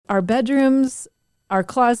our bedrooms, our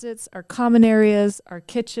closets, our common areas, our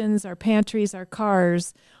kitchens, our pantries, our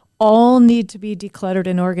cars all need to be decluttered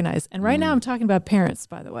and organized. And right now I'm talking about parents,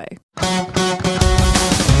 by the way.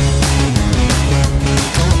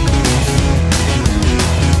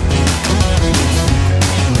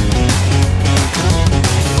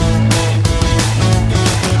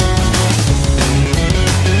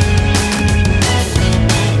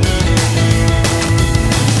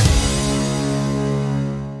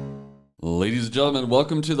 Ladies and gentlemen,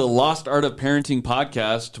 welcome to the Lost Art of Parenting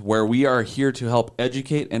podcast, where we are here to help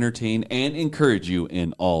educate, entertain, and encourage you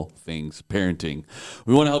in all things parenting.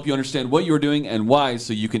 We want to help you understand what you are doing and why,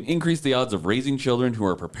 so you can increase the odds of raising children who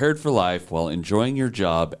are prepared for life while enjoying your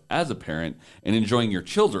job as a parent and enjoying your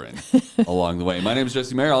children along the way. My name is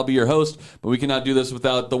Jesse Mayer. I'll be your host, but we cannot do this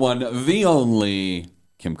without the one, the only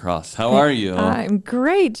Kim Cross. How are you? I'm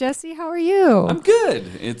great, Jesse. How are you? I'm good.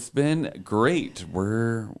 It's been great.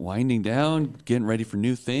 We're winding down, getting ready for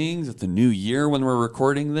new things. It's a new year when we're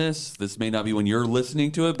recording this. This may not be when you're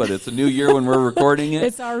listening to it, but it's a new year when we're recording it.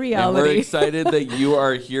 It's our reality. And we're excited that you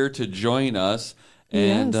are here to join us.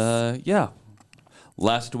 And Yes.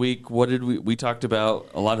 Last week, what did we talked about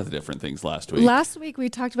a lot of the different things last week. Last week, we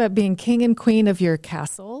talked about being king and queen of your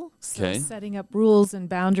castle. So setting up rules and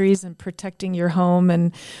boundaries and protecting your home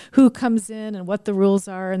and who comes in and what the rules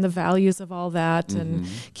are and the values of all that and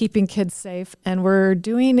keeping kids safe. And we're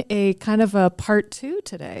doing a kind of a part 2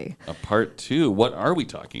 today. A part 2. What are we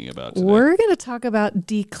talking about today? We're going to talk about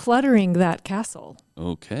decluttering that castle.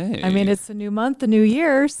 Okay. I mean, it's a new month, a new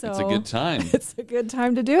year, so it's a good time. It's a good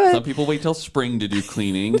time to do it. Some people wait till spring to do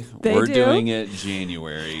cleaning. We're doing it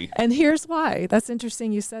January. And here's why. That's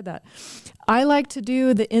interesting you said that. I like to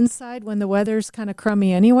do the inside when the weather's kind of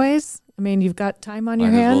crummy anyways. I mean, you've got time on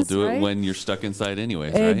your hands, Might as well do right? it when you're stuck inside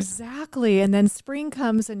anyways, right? Exactly. And then spring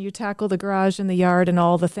comes and you tackle the garage and the yard and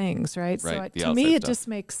all the things, right? So to me, it just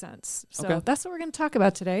makes sense. So that's what we're going to talk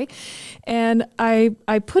about today. And I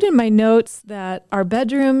put in my notes that our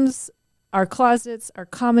bedrooms, our closets, our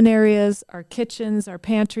common areas, our kitchens, our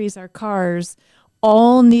pantries, our cars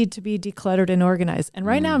all need to be decluttered and organized. And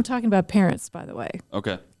right now I'm talking about parents, by the way.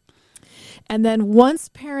 Okay. And then once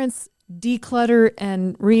parents declutter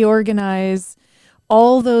and reorganize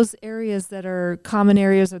all those areas that are common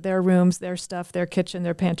areas of their rooms, their stuff, their kitchen,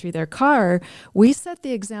 their pantry, their car, we set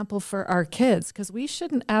the example for our kids, because we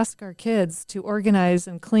shouldn't ask our kids to organize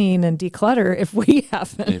and clean and declutter if we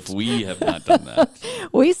haven't. If we have not done that.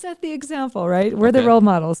 We set the example, right? We're the role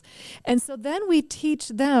models. And so then we teach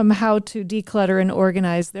them how to declutter and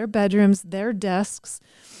organize their bedrooms, their desks,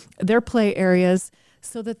 their play areas,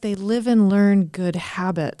 so that they live and learn good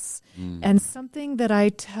habits. And something that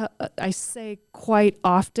I say quite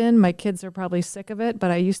often, my kids are probably sick of it, but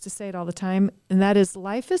I used to say it all the time, and that is,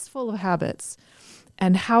 life is full of habits.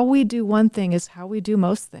 And how we do one thing is how we do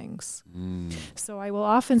most things. So I will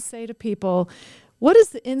often say to people, what does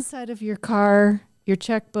the inside of your car, your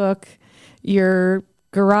checkbook, your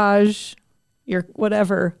garage, your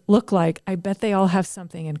whatever look like? I bet they all have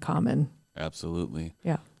something in common. Absolutely.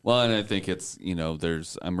 Yeah. Well, and I think it's,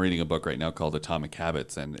 I'm reading a book right now called Atomic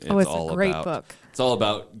Habits, and it's all a great about, book. It's all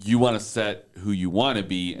about, you want to set who you want to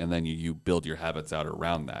be, and then you build your habits out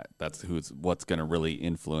around that. That's what's going to really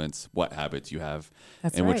influence what habits you have.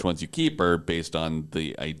 That's and right. which ones you keep are based on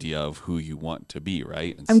the idea of who you want to be,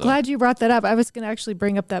 right? And I'm glad you brought that up. I was going to actually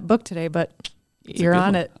bring up that book today, but you're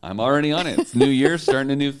on it. I'm already on it. It's New Year, starting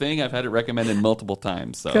a new thing. I've had it recommended multiple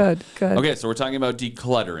times. So Good. Okay, so we're talking about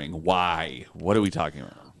decluttering. Why? What are we talking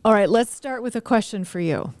about? All right, let's start with a question for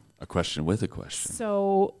you. A question with a question.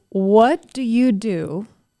 So what do you do,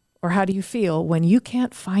 or how do you feel when you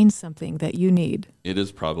can't find something that you need? It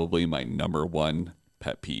is probably my number one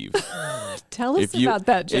pet peeve. Tell us about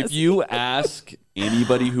that, Jesse. If you ask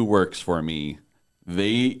anybody who works for me,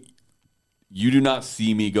 you do not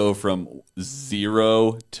see me go from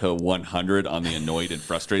 0 to 100 on the annoyed and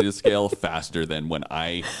frustrated scale faster than when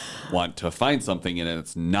I want to find something and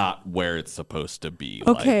it's not where it's supposed to be.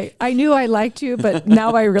 Okay, I knew I liked you, but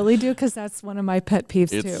now I really do, because that's one of my pet peeves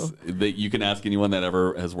too. That you can ask anyone that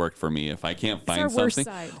ever has worked for me. If I can't find it's our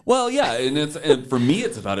something, worst side. well, yeah, and for me,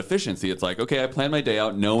 it's about efficiency. It's like, okay, I plan my day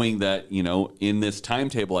out knowing that in this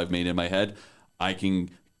timetable I've made in my head, I can.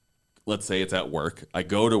 Let's say it's at work. I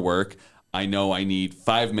go to work. I know I need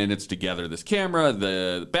 5 minutes to gather this camera,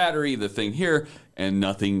 the battery, the thing here, and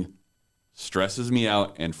nothing stresses me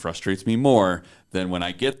out and frustrates me more than when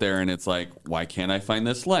I get there and it's like, why can't I find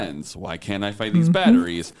this lens? Why can't I find these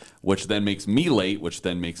batteries? Which then makes me late, which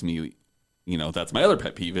then makes me, that's my other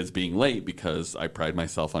pet peeve, is being late, because I pride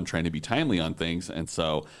myself on trying to be timely on things. And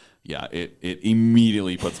so yeah, it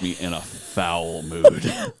immediately puts me in a foul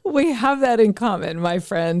mood. We have that in common, my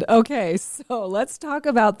friend. Okay, so let's talk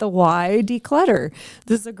about the why declutter.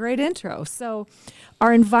 This is a great intro. So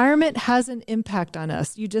our environment has an impact on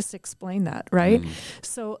us. You just explained that, right?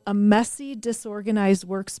 So a messy, disorganized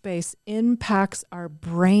workspace impacts our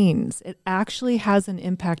brains. It actually has an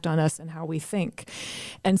impact on us and how we think.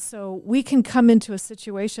 And so we can come into a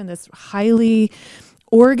situation that's highly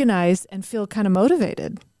organized and feel kind of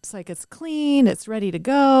motivated. It's like it's clean, it's ready to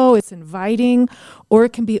go, it's inviting, or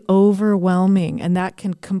it can be overwhelming, and that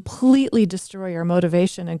can completely destroy our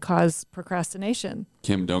motivation and cause procrastination.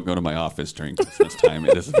 Kim, don't go to my office during Christmas time.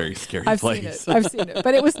 It is a very scary place. I've seen it,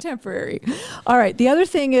 but it was temporary. All right, the other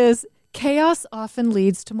thing is chaos often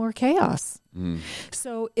leads to more chaos.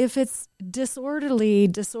 So if it's disorderly,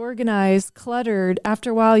 disorganized, cluttered, after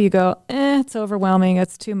a while you go, it's overwhelming,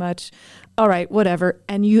 it's too much. All right, whatever.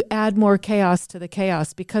 And you add more chaos to the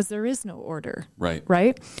chaos because there is no order.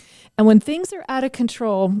 Right? And when things are out of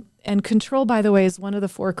control, and control, by the way, is one of the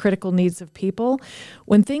 4 critical needs of people.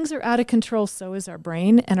 When things are out of control, so is our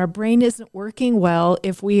brain. And our brain isn't working well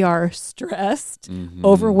if we are stressed,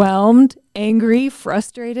 overwhelmed, angry,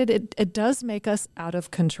 frustrated. It does make us out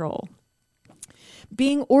of control.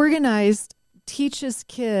 Being organized teaches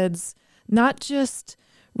kids not just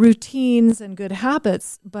routines and good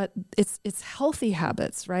habits, but it's healthy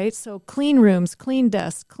habits, right? So clean rooms, clean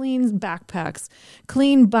desks, clean backpacks,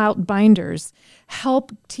 clean binders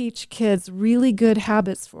help teach kids really good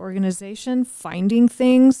habits for organization, finding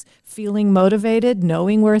things, feeling motivated,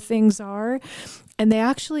 knowing where things are. And they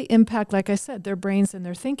actually impact, like I said, their brains and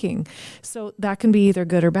their thinking. So that can be either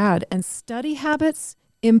good or bad. And study habits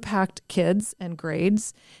impact kids and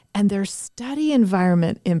grades, and their study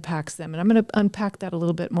environment impacts them. And I'm going to unpack that a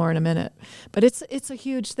little bit more in a minute. But it's a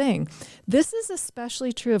huge thing. This is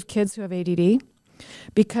especially true of kids who have ADD,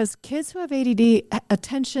 because kids who have ADD,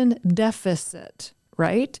 attention deficit,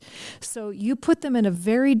 right? So you put them in a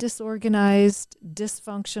very disorganized,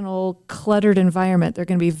 dysfunctional, cluttered environment. They're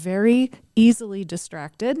going to be very easily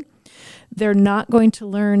distracted. They're not going to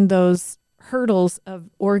learn those hurdles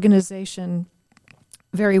of organization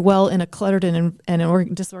very well in a cluttered and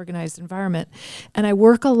disorganized environment. And I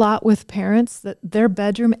work a lot with parents that their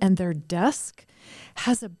bedroom and their desk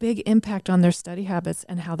has a big impact on their study habits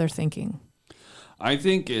and how they're thinking. I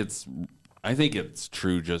think it's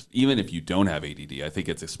true, just even if you don't have ADD. I think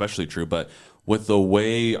it's especially true. But with the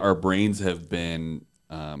way our brains have been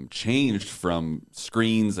changed from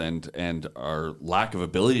screens and our lack of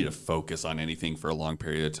ability to focus on anything for a long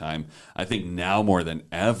period of time, I think now more than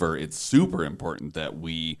ever, it's super important that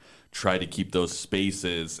we try to keep those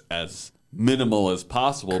spaces as minimal as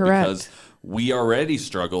possible. Correct. Because we already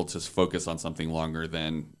struggle to focus on something longer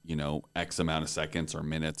than, X amount of seconds or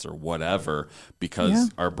minutes or whatever,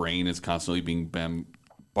 because our brain is constantly being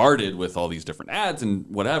bombarded with all these different ads and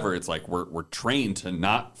whatever. It's like we're trained to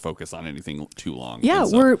not focus on anything too long. Yeah,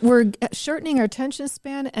 we're shortening our attention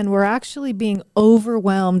span, and we're actually being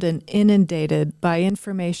overwhelmed and inundated by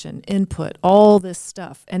information, input, all this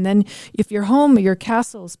stuff. And then if your home, your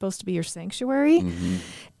castle is supposed to be your sanctuary,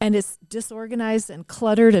 and it's disorganized and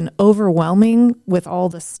cluttered and overwhelming with all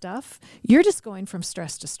the stuff, you're just going from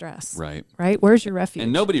stress to stress. Right. Where's your refuge?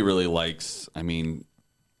 And nobody really likes, even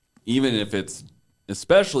if it's,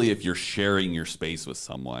 especially if you're sharing your space with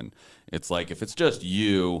someone, it's like if it's just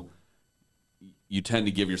you tend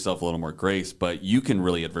to give yourself a little more grace, but you can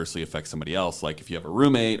really adversely affect somebody else. Like if you have a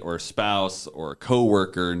roommate or a spouse or a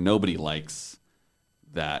coworker, nobody likes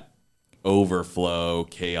that overflow,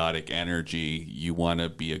 chaotic energy. You want to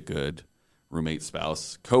be a good roommate,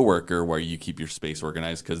 spouse, coworker where you keep your space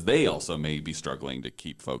organized, because they also may be struggling to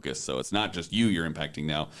keep focus. So it's not just you're impacting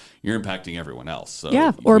now, you're impacting everyone else.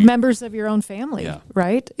 So or members of your own family,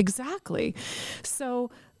 right? Exactly.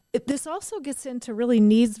 So this also gets into really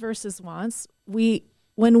needs versus wants.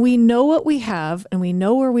 When we know what we have and we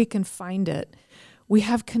know where we can find it, we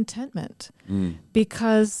have contentment,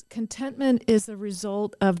 because contentment is a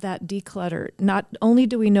result of that declutter. Not only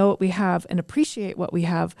do we know what we have and appreciate what we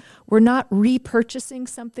have, we're not repurchasing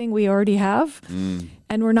something we already have,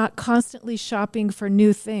 and we're not constantly shopping for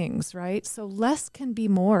new things, right? So less can be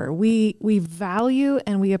more. We value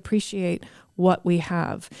and we appreciate what we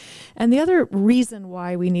have. And the other reason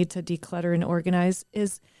why we need to declutter and organize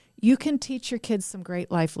is you can teach your kids some great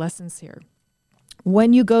life lessons here.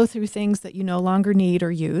 When you go through things that you no longer need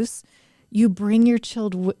or use, you bring your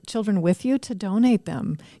children with you to donate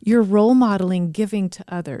them. You're role modeling giving to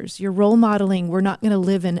others. You're role modeling we're not going to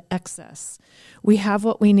live in excess. We have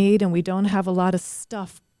what we need, and we don't have a lot of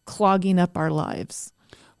stuff clogging up our lives.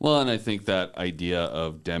 Well, and I think that idea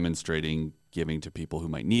of demonstrating giving to people who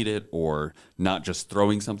might need it, or not just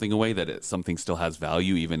throwing something away, that something still has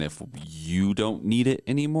value even if you don't need it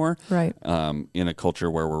anymore. Right. In a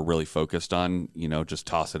culture where we're really focused on, just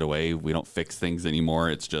toss it away. We don't fix things anymore.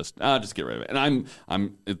 It's just get rid of it.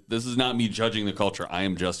 And this is not me judging the culture. I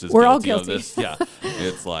am just as guilty of this. Yeah.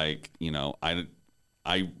 It's like,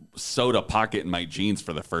 I sewed a pocket in my jeans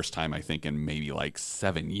for the first time, I think, in maybe like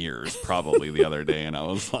 7 years, probably the other day. And I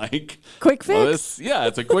was like, quick fix.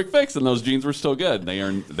 It's a quick fix. And those jeans were still good.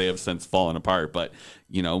 They have since fallen apart. But,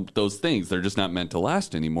 those things, they're just not meant to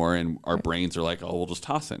last anymore. And our brains are like, oh, we'll just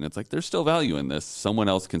toss it. And it's like, there's still value in this. Someone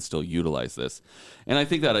else can still utilize this. And I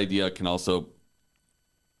think that idea can also,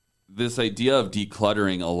 this idea of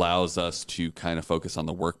decluttering allows us to kind of focus on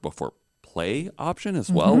the work before play option as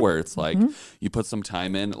well, where it's like you put some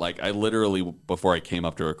time in. Like, I literally, before I came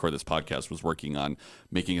up to record this podcast, was working on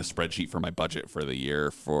making a spreadsheet for my budget for the year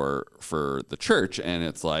for the church. And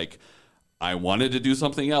it's like, I wanted to do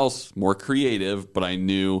something else more creative, but I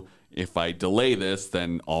knew if I delay this,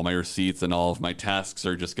 then all my receipts and all of my tasks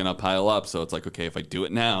are just going to pile up. So it's like, okay, if I do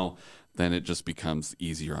it now, then it just becomes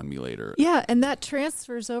easier on me later. Yeah, and that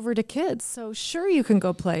transfers over to kids. So sure, you can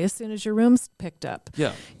go play as soon as your room's picked up.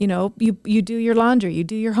 Yeah. You do your laundry, you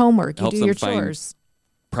do your homework, you do your chores.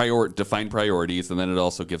 Define priorities, and then it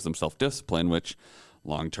also gives them self-discipline, which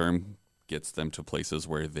long-term gets them to places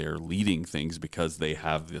where they're leading things because they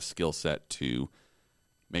have the skill set to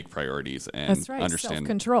make priorities and That's right. understand.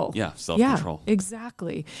 Self-control. Yeah, self-control. Yeah,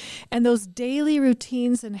 exactly. And those daily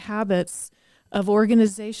routines and habits of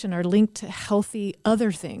organization are linked to healthy other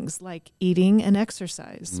things like eating and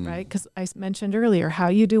exercise, right? Because I mentioned earlier, how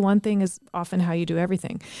you do one thing is often how you do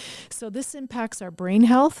everything. So this impacts our brain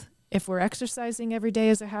health. If we're exercising every day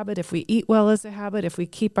as a habit, if we eat well as a habit, if we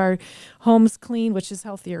keep our homes clean, which is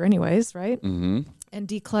healthier anyways, right? Mm-hmm. And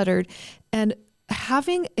decluttered. And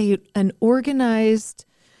having an organized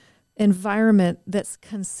environment that's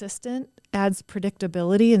consistent adds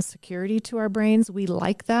predictability and security to our brains. We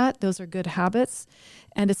like that. Those are good habits,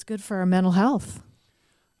 and it's good for our mental health.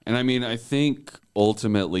 And I mean, I think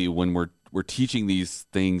ultimately when we're teaching these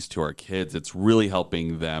things to our kids, it's really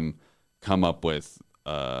helping them come up with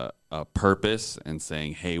a purpose and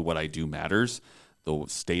saying, hey, what I do matters. The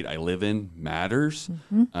state I live in matters.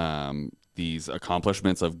 Mm-hmm. These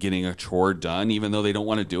accomplishments of getting a chore done, even though they don't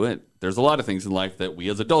want to do it. There's a lot of things in life that we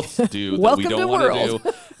as adults do that we don't want to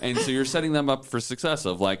do. And so you're setting them up for success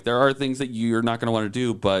of like, there are things that you're not going to want to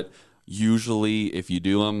do, but usually if you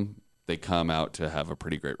do them, they come out to have a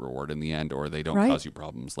pretty great reward in the end, or they don't cause you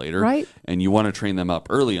problems later. Right. And you want to train them up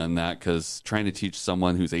early on that, because trying to teach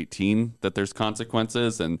someone who's 18 that there's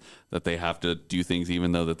consequences and that they have to do things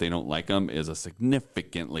even though that they don't like them is a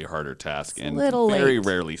significantly harder task and very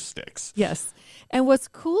rarely sticks. Yes. And what's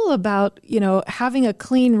cool about, having a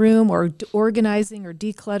clean room or organizing or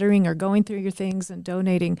decluttering or going through your things and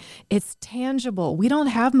donating, it's tangible. We don't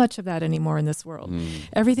have much of that anymore in this world.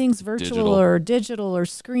 Everything's virtual digital or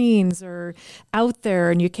screens or out there,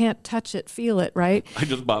 and you can't touch it, feel it, right? I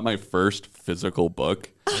just bought my first physical book.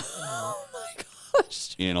 Oh my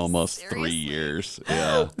gosh. In almost 3 years.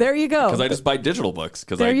 Yeah. There you go. Because I just buy digital books.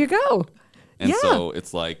 There you go. And so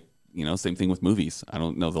it's like, same thing with movies. I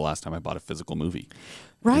don't know the last time I bought a physical movie.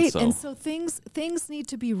 Right. And so things need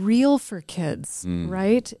to be real for kids,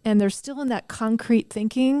 right? And they're still in that concrete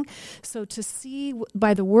thinking. So to see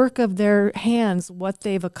by the work of their hands what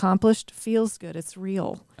they've accomplished feels good. It's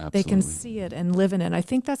real. Absolutely. They can see it and live in it. I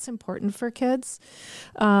think that's important for kids.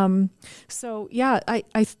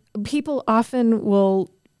 People often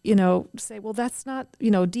will say, well, that's not,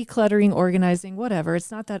 decluttering, organizing, whatever.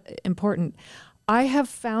 It's not that important. I have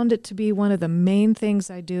found it to be one of the main things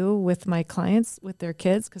I do with my clients, with their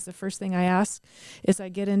kids, because the first thing I ask is I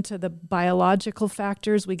get into the biological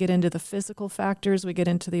factors, we get into the physical factors, we get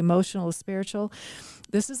into the emotional, the spiritual.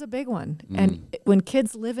 This is a big one. And when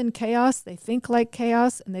kids live in chaos, they think like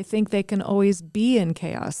chaos, and they think they can always be in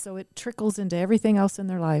chaos. So it trickles into everything else in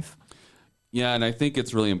their life. Yeah, and I think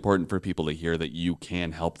it's really important for people to hear that you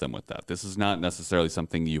can help them with that. This is not necessarily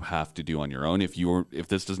something you have to do on your own. If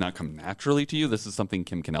this does not come naturally to you, this is something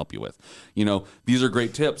Kim can help you with. These are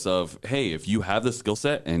great tips of, hey, if you have the skill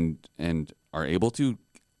set and are able to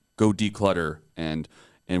go declutter and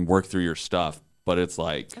work through your stuff, but it's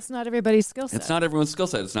like... That's not everybody's skill set. It's not everyone's skill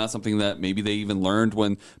set. It's not something that maybe they even learned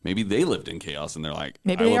when maybe they lived in chaos and they're like...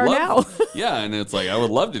 Maybe they are now. Yeah, and it's like, I would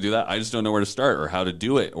love to do that. I just don't know where to start or how to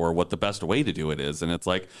do it or what the best way to do it is. And it's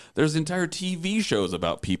like, there's entire TV shows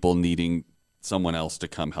about people needing someone else to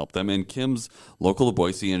come help them. And Kim's local to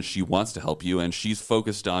Boise, and she wants to help you, and she's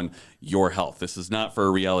focused on your health. This is not for a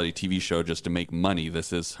reality TV show just to make money.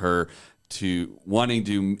 This is her to wanting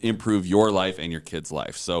to improve your life and your kids'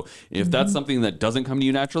 life. So if that's something that doesn't come to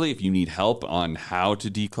you naturally, if you need help on how to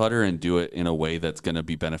declutter and do it in a way that's going to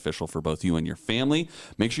be beneficial for both you and your family,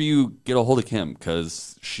 make sure you get a hold of Kim,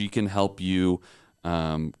 because she can help you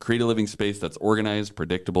create a living space that's organized,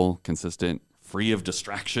 predictable, consistent, free of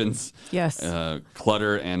distractions,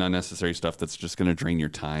 clutter, and unnecessary stuff that's just going to drain your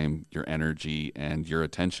time, your energy, and your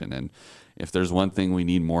attention. And if there's one thing we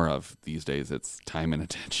need more of these days, it's time and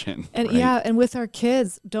attention. And right? and with our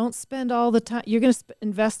kids, don't spend all the time. You're going to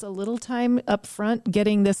invest a little time up front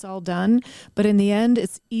getting this all done, but in the end,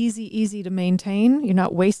 it's easy to maintain. You're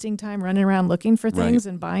not wasting time running around looking for things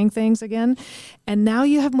and buying things again. And now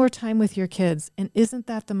you have more time with your kids. And isn't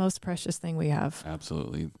that the most precious thing we have?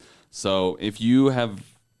 Absolutely. So if you have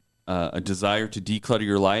a desire to declutter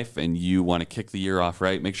your life and you want to kick the year off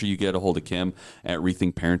right, make sure you get a hold of Kim at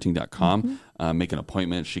rethinkparenting.com. Make an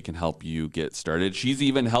appointment. She can help you get started. She's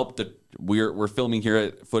even helped. We're filming here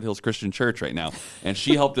at Foothills Christian Church right now, and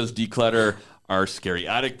she helped us declutter our scary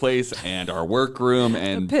attic place and our workroom,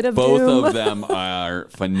 and both of them are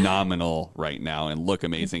phenomenal right now and look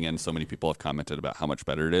amazing, and so many people have commented about how much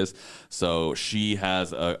better it is. So she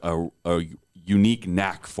has a unique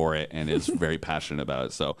knack for it and is very passionate about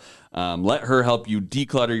it. So let her help you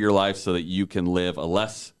declutter your life so that you can live a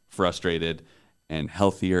less frustrated and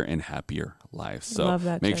healthier and happier life. So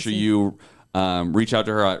make sure you reach out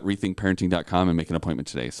to her at rethinkparenting.com and make an appointment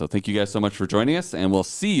today. So thank you guys so much for joining us, and we'll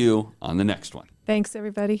see you on the next one. Thanks,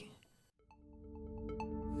 everybody.